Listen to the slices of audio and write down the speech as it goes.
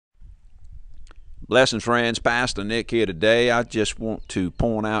Blessings, friends. Pastor Nick here today. I just want to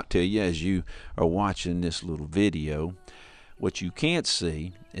point out to you as you are watching this little video, what you can't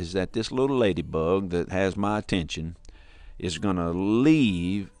see is that this little ladybug that has my attention is going to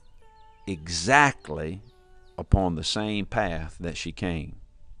leave exactly upon the same path that she came.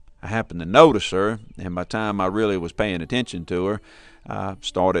 I happened to notice her, and by the time I really was paying attention to her, I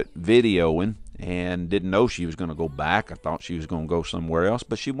started videoing and didn't know she was going to go back. I thought she was going to go somewhere else,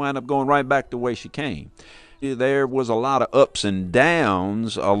 but she wound up going right back the way she came. There was a lot of ups and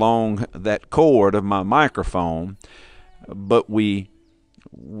downs along that cord of my microphone, but we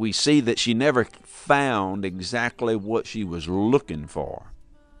see that she never found exactly what she was looking for.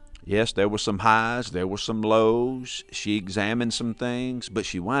 Yes, there were some highs, there were some lows. She examined some things, but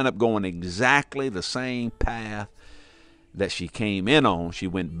she wound up going exactly the same path that she came in on, she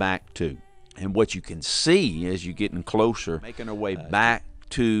went back to. And what you can see as you're getting closer, making her way back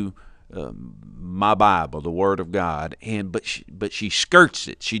to my Bible, the Word of God, but she skirts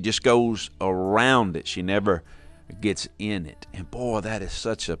it. She just goes around it. She never gets in it. And boy, that is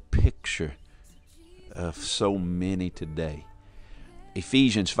such a picture of so many today.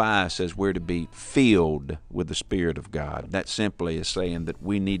 Ephesians 5 says we're to be filled with the Spirit of God. That simply is saying that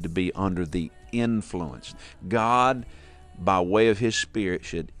we need to be under the influence. God, by way of His Spirit,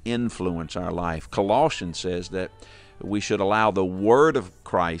 should influence our life. Colossians says that we should allow the Word of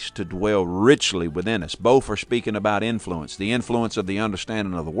Christ to dwell richly within us. Both are speaking about influence, the influence of the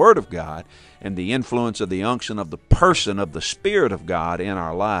understanding of the Word of God and the influence of the unction of the person of the Spirit of God in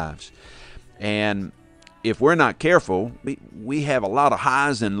our lives. And if we're not careful, we have a lot of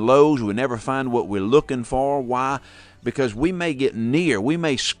highs and lows. We never find what we're looking for. Why? Because we may get near, we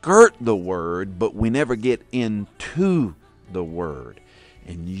may skirt the Word, but we never get into the Word.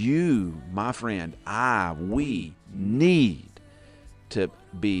 And you, my friend, we need to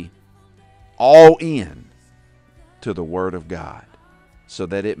be all in to the Word of God so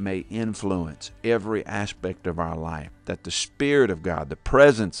that it may influence every aspect of our life, that the Spirit of God, the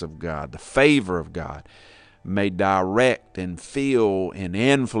presence of God, the favor of God may direct and fill and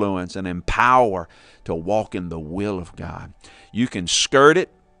influence and empower to walk in the will of God. You can skirt it,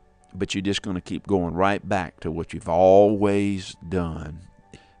 but you're just going to keep going right back to what you've always done,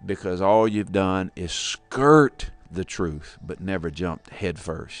 because all you've done is skirt the truth but never jumped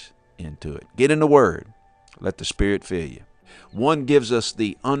headfirst into it. Get in the Word. Let the Spirit fill you. One gives us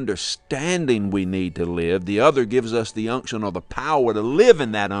the understanding we need to live. The other gives us the unction or the power to live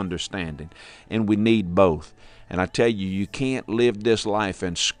in that understanding. And we need both. And I tell you, you can't live this life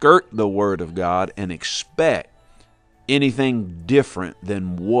and skirt the Word of God and expect anything different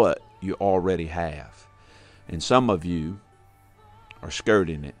than what you already have. And some of you are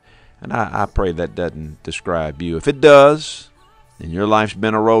skirting it. And I pray that doesn't describe you. If it does, and your life's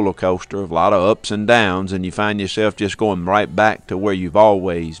been a roller coaster of a lot of ups and downs, and you find yourself just going right back to where you've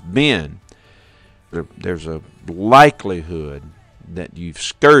always been, there's a likelihood that you've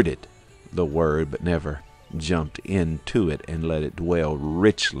skirted the Word but never jumped into it and let it dwell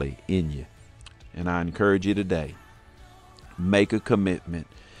richly in you. And I encourage you today, make a commitment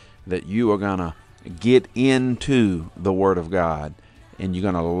that you are going to get into the Word of God, and you're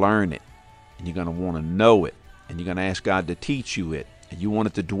going to learn it, and you're going to want to know it, and you're going to ask God to teach you it, and you want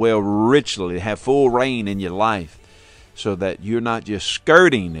it to dwell richly, to have full reign in your life, so that you're not just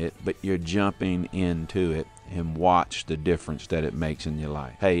skirting it, but you're jumping into it, and watch the difference that it makes in your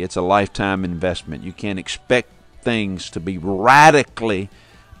life. Hey, it's a lifetime investment. You can't expect things to be radically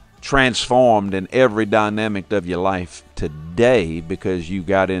transformed in every dynamic of your life today because you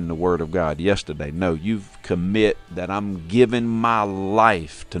got in the Word of God yesterday. No, you commit that I'm giving my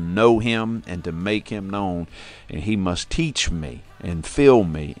life to know Him and to make Him known, and He must teach me and fill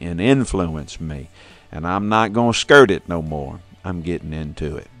me and influence me, and I'm not going to skirt it no more. I'm getting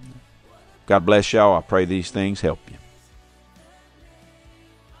into it. God bless y'all. I pray these things help you.